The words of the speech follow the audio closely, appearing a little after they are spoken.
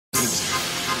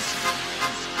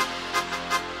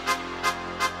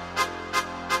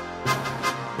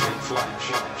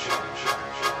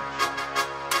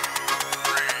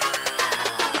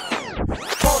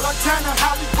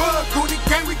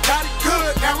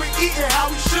eatin' how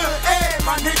we should. Hey,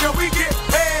 my nigga, we get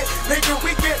paid. Nigga,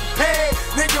 we get paid.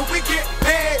 Nigga, we get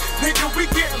paid. Nigga, we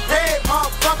gettin' paid,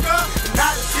 motherfucker.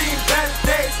 Not seen better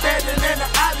days, standing in the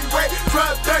alleyway,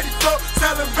 1234,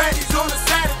 selling readies on a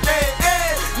Saturday.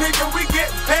 Hey, nigga, we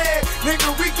get paid. Nigga,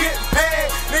 we get paid.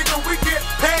 Nigga, we get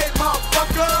paid,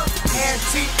 motherfucker.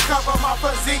 Antique cover my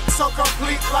physique so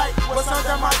complete, like what's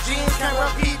under my jeans can't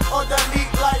repeat or delete,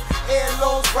 like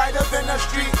earlobes brighter than the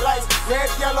street lights, red,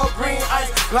 yellow, green ice,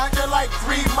 blinded like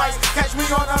 3 mice. Catch me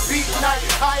on a beat night,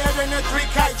 higher than the 3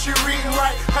 kites. You reading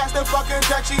right, past the fucking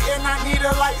duchy and I need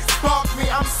a light. Spark me,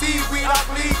 I'm seaweed, I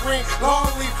bleed green, long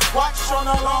leaf, watch on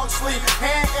a long sleeve,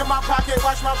 hand in my pocket,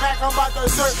 watch my back. I'm about to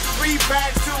serve 3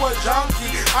 bags to a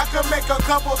junkie. I could make a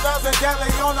couple thousand daily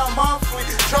on a monthly.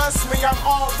 Trust me, I'm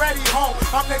already home.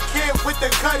 I'm the kid with the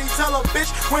cutty. Tell a bitch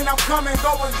when I'm coming,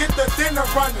 go and get the dinner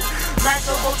running.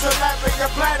 Macaroni to laughing, your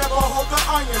platter will hold the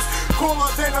onions. Cooler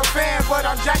than a fan, but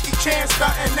I'm Jackie Chan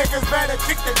stunting. Niggas better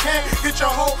kick the can, get your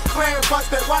whole clan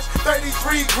busted. Watch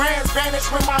 33 grands vanish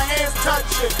when my hands touch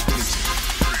it.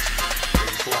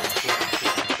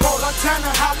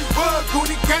 Montana, Hollywood,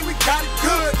 Goonie gang, we got it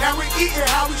good. Now we eatin'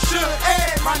 how we should.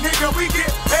 Hey, my nigga, we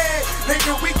get paid.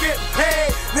 Nigga, we get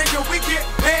paid. Nigga, we get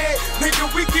paid. Nigga,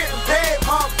 we gettin' paid,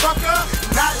 motherfucker.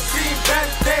 Not seen better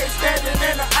days, standing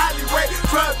in the alleyway,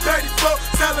 1234,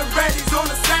 selling readies on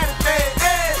a Saturday.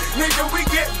 Hey, nigga, we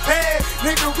get paid.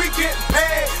 Nigga, we get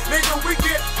paid. Nigga, we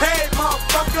get paid,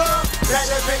 motherfucker.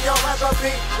 Better than you'll ever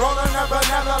be. Rollin' a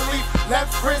banana leaf.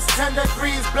 Left wrist 10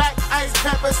 degrees. Black ice,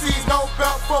 pepper seeds. No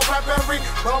belt for weaponry,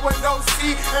 but with no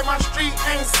C. And my street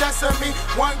ain't sesame.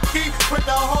 1 key, put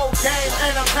the whole game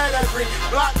in a pedigree.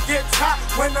 Block gets hot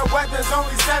when the weather's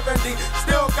only 70.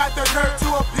 Still got the nerve to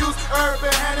abuse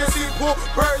urban Hennessy. Pull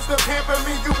birds to pamper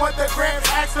me. You want the grams?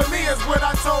 Ask for me is what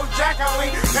I told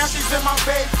Jacqueline. Now she's in my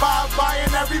big 5,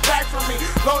 buying every bag for me.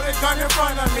 Loaded gun in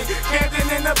front of me, Camden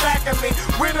in the back of me.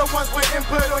 We're the ones with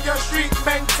input on your street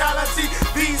mentality.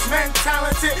 These men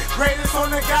talented, greatest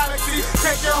on the galaxy.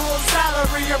 Take your whole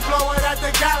salary and blow it at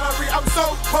the gallery. I'm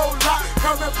so locked,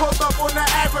 come and pull up on the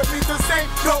average. Meet the same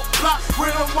dope block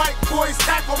where the white boys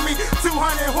tackle me. 200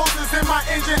 horses in my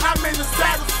engine, I'm in the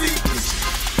saddle seat.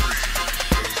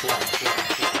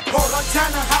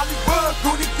 Montana, Hollywood,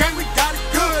 Goonie gang, we got it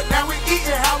good. Now we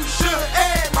eatin' how we should.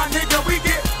 Hey, my nigga, we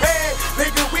get paid.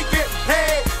 Nigga, we get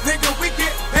paid. Nigga, we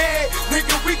get paid.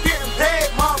 Nigga, we gettin' paid,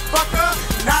 motherfucker.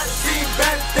 Not seen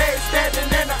better days, standing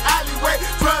in the alleyway,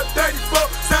 1234,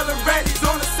 selling readies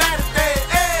on a Saturday.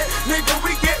 Hey, nigga,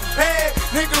 we get paid.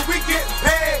 Nigga, we get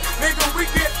paid. Nigga, we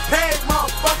get paid,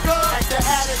 motherfucker. Like the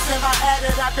addicts in my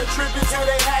addict, I contribute to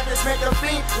their habits. Make a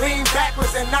fiend lean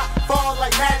backwards and not fall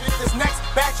like magic. This next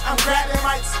batch I'm grabbing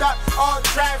might stop all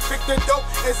traffic. The dope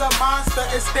is a monster,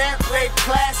 it's stamp laid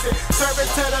classic. Serve it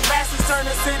to the masses, turn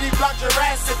the city block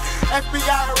Jurassic.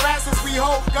 FBI harassers, we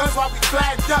hold guns while we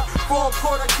flagged up. 4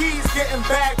 quarter keys getting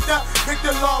bagged up.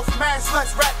 Victor lost mad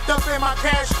sluts wrapped up in my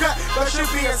cash cut, but she'll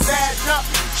be a sad nut.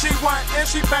 She want in,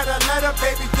 she better let her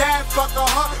baby dad fuck her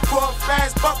for a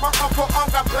fast buck. My uncle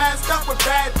got blasted up with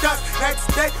bad dust. Next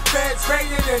day, feds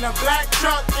raided in a black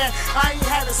truck, and I ain't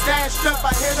had it stashed up.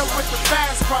 I hit her with the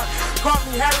fast front. Call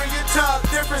me Harriet Tub,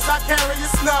 difference I carry a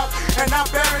snub, and I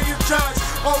bury a judge.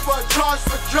 Overcharged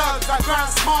for drugs, I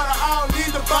grind smarter, I don't need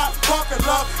to buy fucking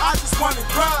love. I just wanna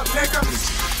grub, nigga.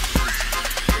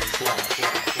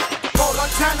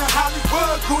 Montana,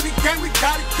 Hollywood, Goonie gang, we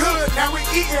got it good. Now we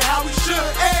eatin' how we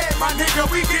should. Hey, my nigga,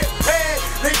 we get paid.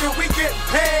 Nigga, we get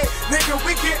paid. Nigga,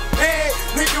 we get paid.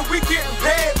 Nigga, we gettin'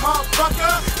 paid,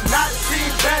 motherfucker. Not seen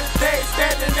better days,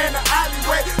 standing in the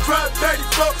alleyway,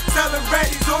 1234, selling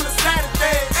readies on a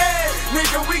Saturday. Hey,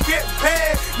 nigga, we get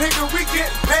paid. Nigga, we get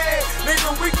paid.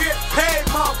 Nigga, we get paid,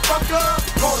 motherfucker.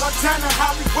 Montana,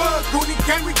 Hollywood, Goonie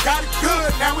gang, we got it good.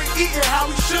 Now we eatin' how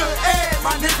we should. Hey,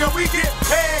 my nigga, we get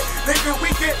paid. Nigga, we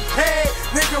get paid.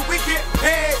 Nigga, we get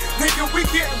paid. Nigga, we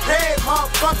gettin' paid,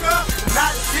 motherfucker.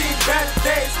 Not seen better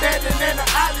days, standing in the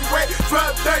alleyway,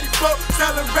 1234,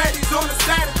 selling readies on a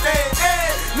Saturday.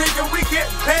 Hey, nigga, we get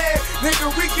paid. Nigga,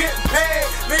 we get paid.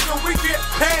 Nigga, we get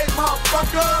paid,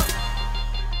 motherfucker.